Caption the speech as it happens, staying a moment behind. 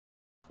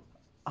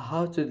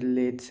How to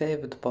delete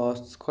saved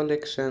posts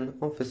collection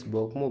on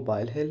Facebook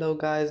mobile. Hello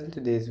guys, in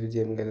today's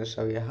video I'm gonna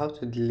show you how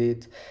to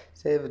delete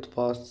saved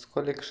posts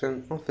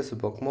collection on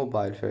Facebook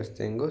mobile. First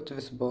thing, go to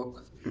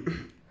Facebook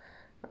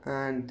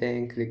and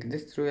then click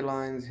these three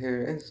lines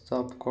here in the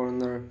top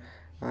corner,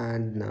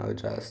 and now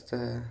just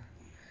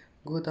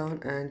go down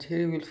and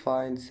here you will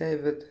find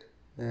save it.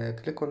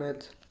 Click on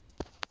it,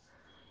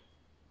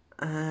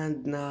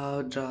 and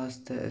now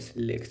just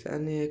select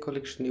any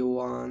collection you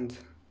want,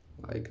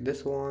 like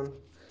this one,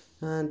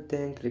 and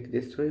then click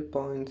these 3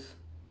 points,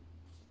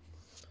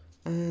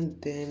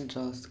 and then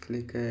just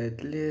click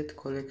delete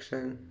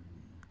collection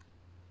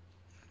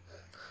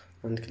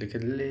and click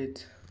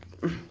delete.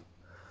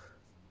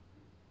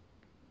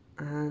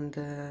 And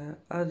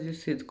as you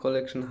see, the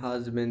collection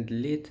has been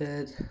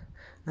deleted.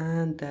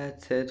 And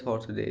that's it for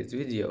today's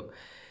video.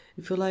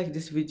 If you like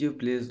this video,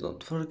 please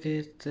don't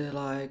forget to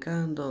like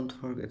and don't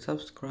forget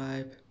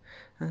subscribe,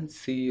 and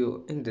see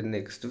you in the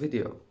next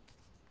video.